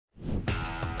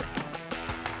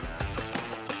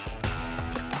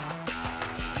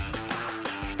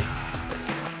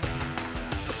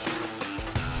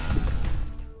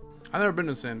I've never been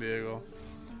to San Diego.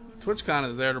 TwitchCon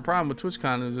is there. The problem with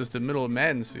TwitchCon is it's the middle of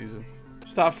Madden season.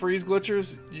 Stop freeze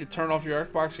glitchers. You turn off your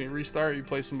Xbox and you restart. You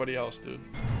play somebody else, dude.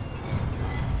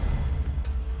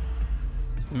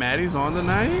 Maddie's on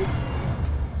tonight?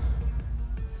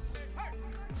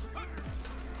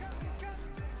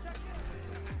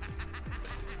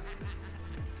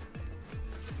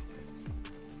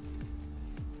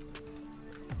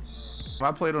 If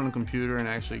I played on a computer and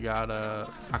actually got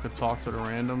I could talk to the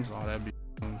randoms, oh, that'd be.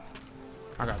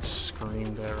 I got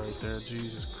screamed at right there.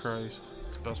 Jesus Christ.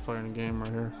 It's the best player in the game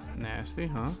right here. Nasty,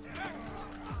 huh?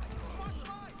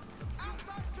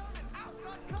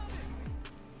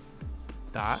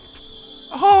 Dot.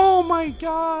 Oh my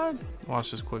God.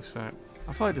 Watch this quick stack.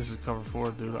 I feel like this is cover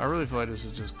 4, dude. I really feel like this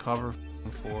is just cover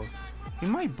 4. He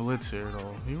might blitz here,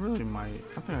 though. He really might.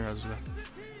 I think I got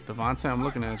Devontae, I'm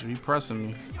looking at you. He pressing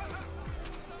me.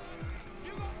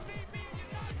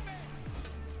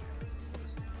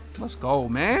 Let's go,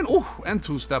 man. Ooh, and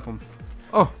 2-step him.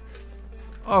 Oh.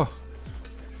 Oh.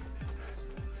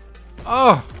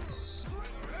 Oh.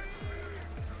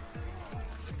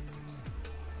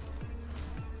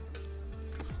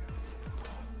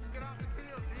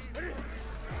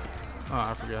 Oh,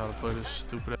 I forget how to play this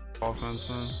stupid offense,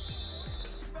 man.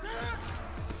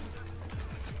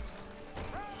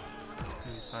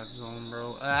 Inside zone,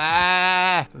 bro.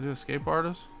 Ah! Is he a escape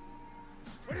artist?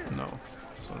 No.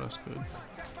 So that's good.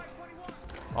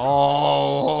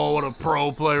 Oh, what a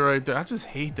pro play right there. I just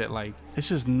hate that. Like, it's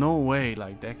just no way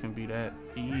like that can be that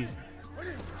easy.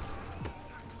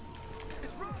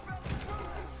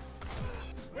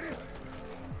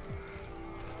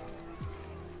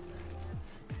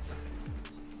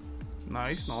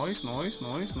 Nice, nice, nice,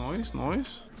 nice, nice,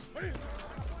 nice.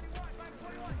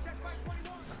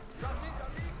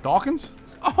 Dawkins?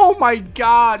 Oh my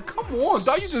God, come on,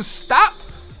 don't you just stop?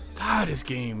 God, this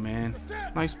game, man.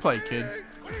 Nice play, kid.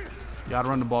 Yeah, I'd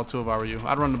run the ball too if I were you.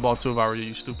 I'd run the ball too if I were you,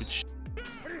 you stupid shit.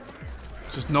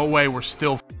 There's just no way we're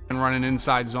still running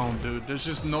inside zone, dude. There's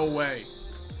just no way.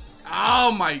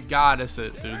 Oh my God, that's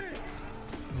it, dude.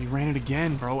 He ran it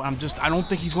again, bro. I don't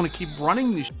think he's gonna keep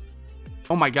running this shit.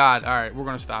 Oh my God, all right, we're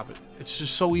gonna stop it. It's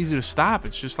just so easy to stop.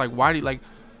 It's just like, why do you, like,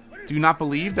 do you not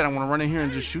believe that I wanna run in here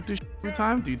and just shoot this shit every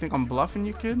time? Do you think I'm bluffing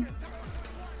you, kid?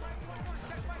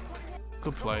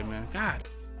 Good play, man. God,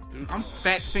 dude, I'm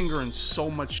fat fingering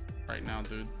so much shit right now,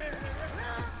 dude.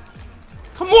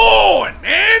 Come on,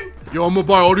 man! Yo, I'm gonna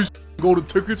buy all these golden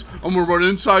tickets. I'm gonna run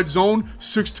inside zone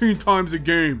 16 times a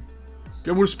game.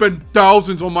 Then we'll spend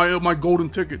thousands on my golden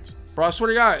tickets. Bro, I swear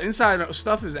to God, inside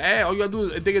stuff is ass. All you gotta do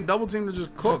is they get double teamed and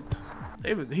just cooked.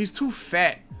 He's too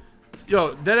fat.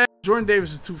 Yo, Jordan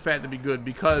Davis is too fat to be good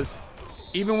because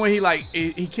even when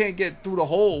he can't get through the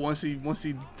hole once he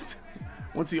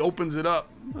opens it up.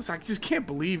 It's like, I just can't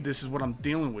believe this is what I'm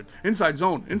dealing with. Inside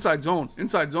zone, inside zone,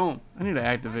 inside zone. I need to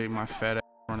activate my fat ass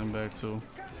running back too.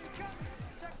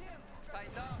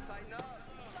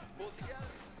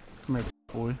 Come here,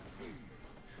 boy.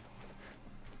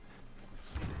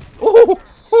 Oh!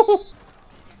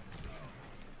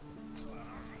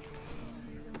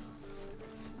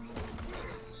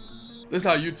 This is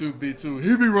how YouTube be too.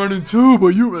 He be running too, but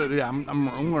you, yeah, I'm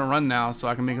gonna run now so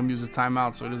I can make him use his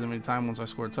timeout so he doesn't make time once I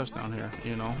score a touchdown here.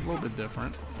 You know, a little bit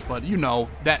different, but you know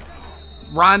that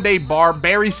Rondé Barr,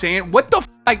 Barry Sand, what the f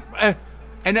like,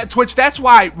 and that Twitch. That's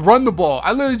why I run the ball.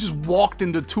 I literally just walked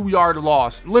into 2-yard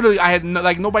loss. Literally, I had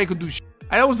like nobody could do shit.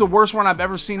 That was the worst one I've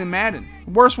ever seen in Madden.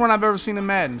 Worst one I've ever seen in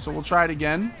Madden. So we'll try it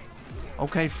again.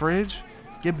 Okay, Fridge,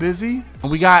 get busy. And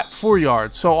we got 4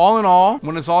 yards. So all in all,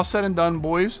 when it's all said and done,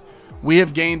 boys, we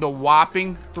have gained a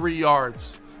whopping 3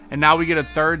 yards. And now we get a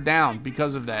 3rd down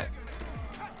because of that.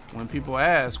 When people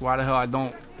ask why the hell I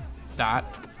don't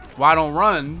why I don't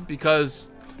run, because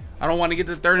I don't want to get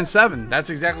to 3rd and 7. That's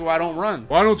exactly why I don't run.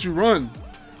 Why don't you run?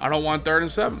 I don't want 3rd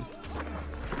and 7.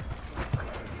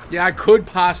 Yeah, I could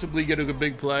possibly get a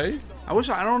big play. I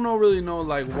don't really know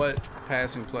like what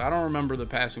passing play. I don't remember the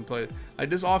passing play. Like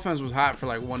this offense was hot for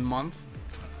like 1 month.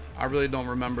 I really don't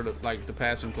remember the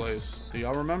passing plays. Do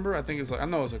y'all remember? I think it's like, I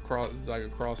know it's like a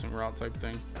crossing route type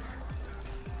thing.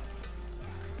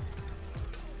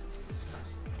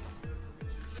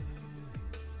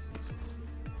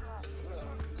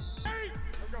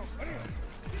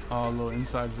 Oh, a little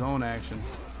inside zone action.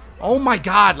 Oh my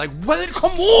God, like what?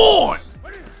 Come on!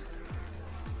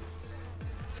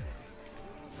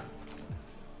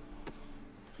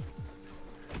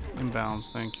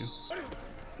 Inbounds, thank you.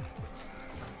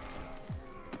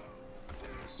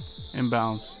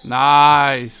 Inbounds.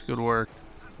 Nice. Good work.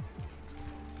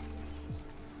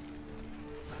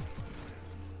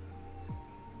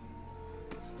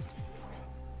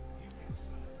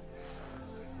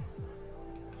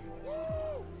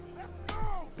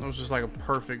 It was just like a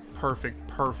perfect.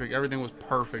 Everything was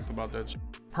perfect about that.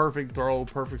 Perfect throw,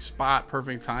 perfect spot,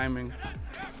 perfect timing.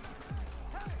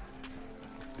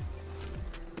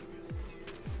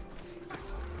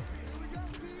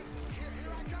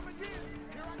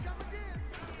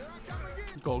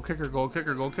 Goal kicker, goal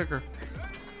kicker, goal kicker.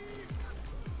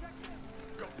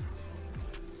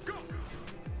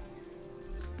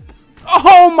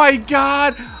 Oh my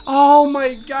god! Oh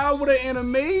my god, what an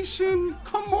animation!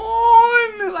 Come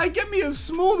on! Like, get me a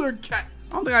smoother cat.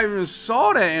 I don't think I even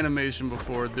saw that animation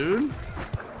before, dude.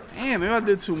 Damn, maybe I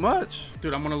did too much.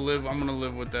 Dude, I'm gonna live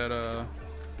with that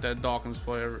that Dawkins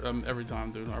play every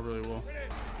time, dude. I really will.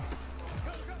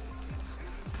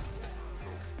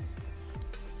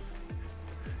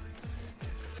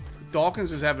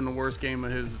 Dawkins is having the worst game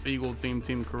of his Eagle theme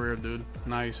team career, dude.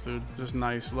 Nice, dude. Just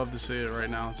nice. Love to see it right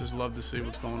now. Just love to see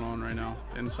what's going on right now.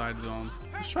 Inside zone.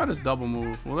 Let's try this double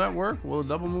move. Will that work? Will a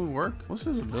double move work? What's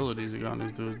his abilities he got on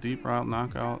these dudes? Deep route,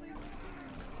 knockout.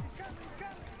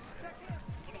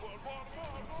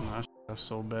 Nah, that's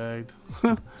so bagged.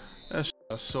 That's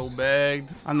so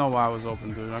bagged. I know why I was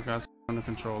open, dude. I got under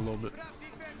control a little bit.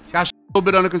 Got a little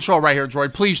bit under control right here,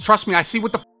 Droid. Please, trust me. I see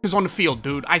what the is on the field,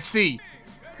 dude. I see.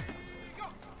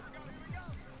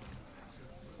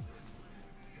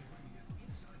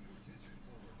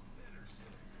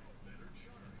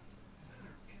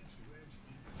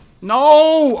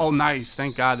 No! Oh, nice.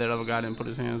 Thank God that other guy didn't put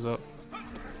his hands up.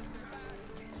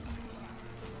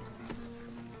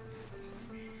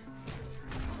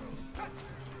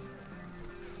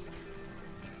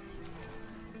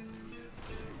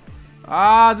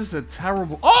 Ah, just a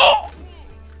terrible... Oh!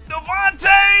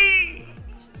 Devontae!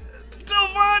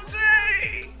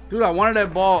 Devontae! Dude, I wanted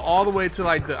that ball all the way to,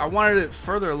 like, I wanted it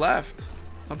further left.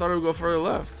 I thought it would go further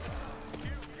left.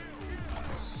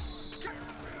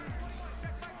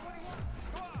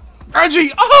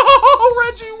 Reggie! Oh,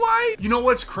 Reggie White! You know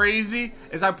what's crazy?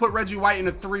 Is I put Reggie White in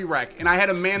a 3-rec, and I had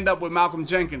him manned up with Malcolm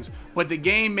Jenkins. But the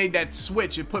game made that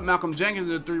switch. It put Malcolm Jenkins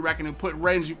in a 3-rec, and it put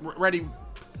Reggie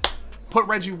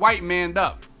White manned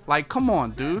up. Like, come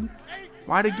on, dude.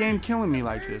 Why the game killing me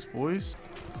like this, boys?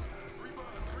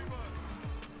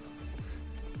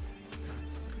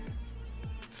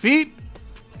 Feet?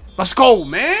 Let's go,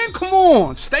 man. Come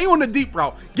on. Stay on the deep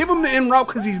route. Give him the in route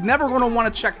because he's never going to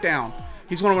want to check down.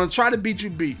 He's going to try to beat you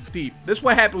deep. This is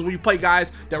what happens when you play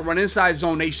guys that run inside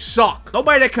zone. They suck.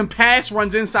 Nobody that can pass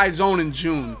runs inside zone in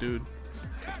June, dude.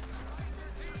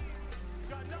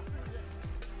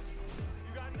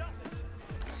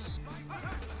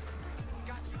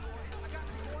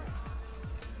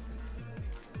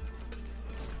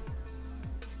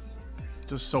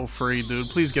 Just so free, dude.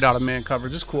 Please get out of man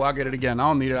coverage. It's cool. I'll get it again. I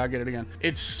don't need it. I'll get it again.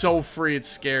 It's so free. It's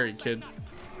scary, kid.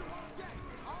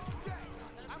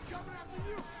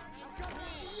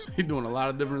 He's doing a lot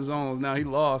of different zones now. He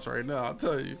lost right now, I'll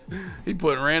tell you. He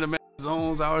putting random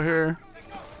zones out here.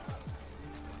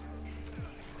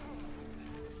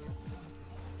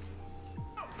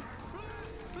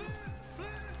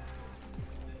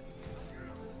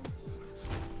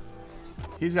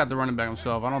 He's got the running back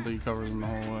himself. I don't think he covers him the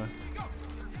whole way.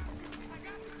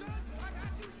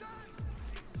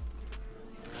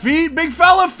 Feet, big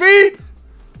fella, feet!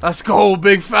 Let's go,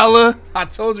 big fella. I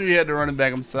told you he had the running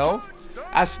back himself.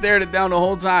 I stared it down the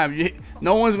whole time.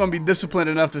 No one's going to be disciplined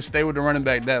enough to stay with the running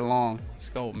back that long. Let's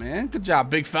go, man. Good job,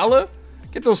 big fella.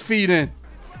 Get those feet in.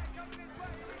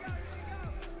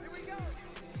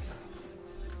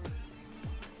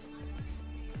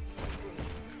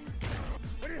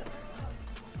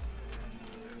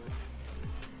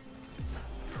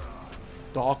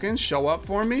 Dawkins, show up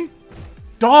for me.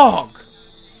 Dog.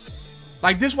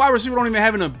 Like, this wide receiver don't even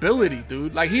have an ability,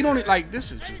 dude. Like, he don't, like,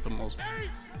 this is just the most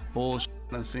bullshit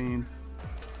I've seen.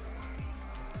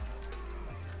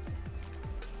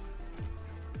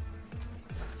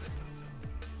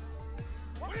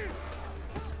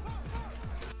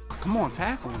 Come on,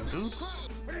 tackle him, dude.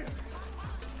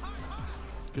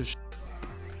 Good shit.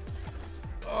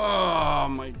 Oh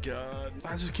my god.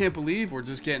 I just can't believe we're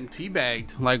just getting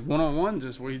teabagged. Like, one-on-one,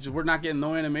 we're not getting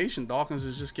no animation. Dawkins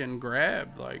is just getting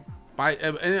grabbed. Like,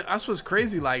 and that's what's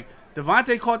crazy. Like,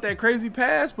 Devontae caught that crazy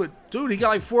pass, but dude, he got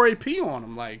like 4 AP on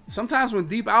him. Like, sometimes when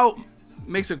deep out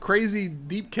makes a crazy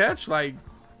deep catch, like,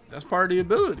 that's part of the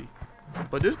ability.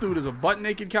 But this dude is a butt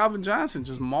naked Calvin Johnson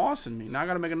just mossing me. Now I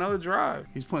gotta make another drive.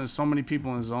 He's putting so many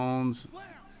people in zones.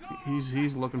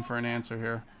 He's looking for an answer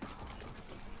here.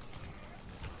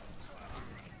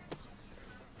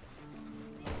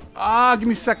 Ah, give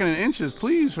me second and inches,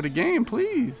 please, for the game,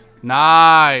 please.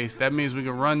 Nice. That means we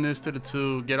can run this to the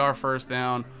 2, get our first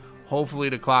down. Hopefully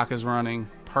the clock is running.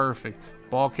 Perfect.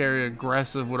 Ball carrier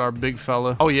aggressive with our big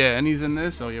fella. Oh, yeah, and he's in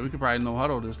this. Oh, yeah, we could probably no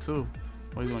huddle this, too.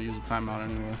 Well, he's going to use a timeout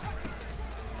anyway.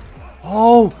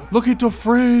 Oh, look at the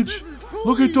fridge.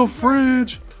 Look at the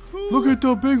fridge. Look at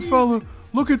the big fella.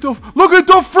 Look at the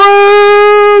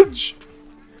fridge.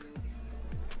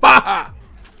 Bah!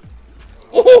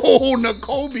 Oh,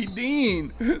 Nakobe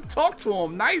Dean. Talk to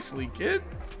him nicely, kid.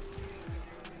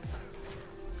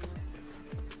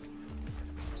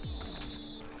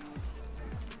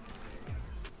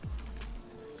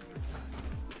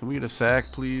 Can we get a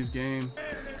sack, please, game?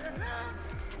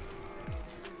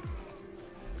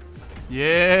 Yeah,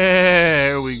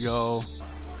 there we go.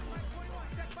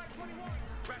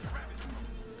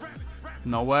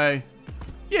 No way.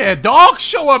 Yeah, dog,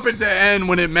 show up at the end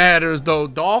when it matters, though.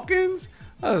 Dawkins,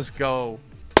 let's go.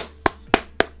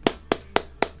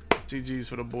 GG's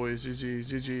for the boys.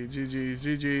 GG's, GG's, GG's,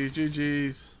 GG's,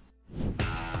 GG's.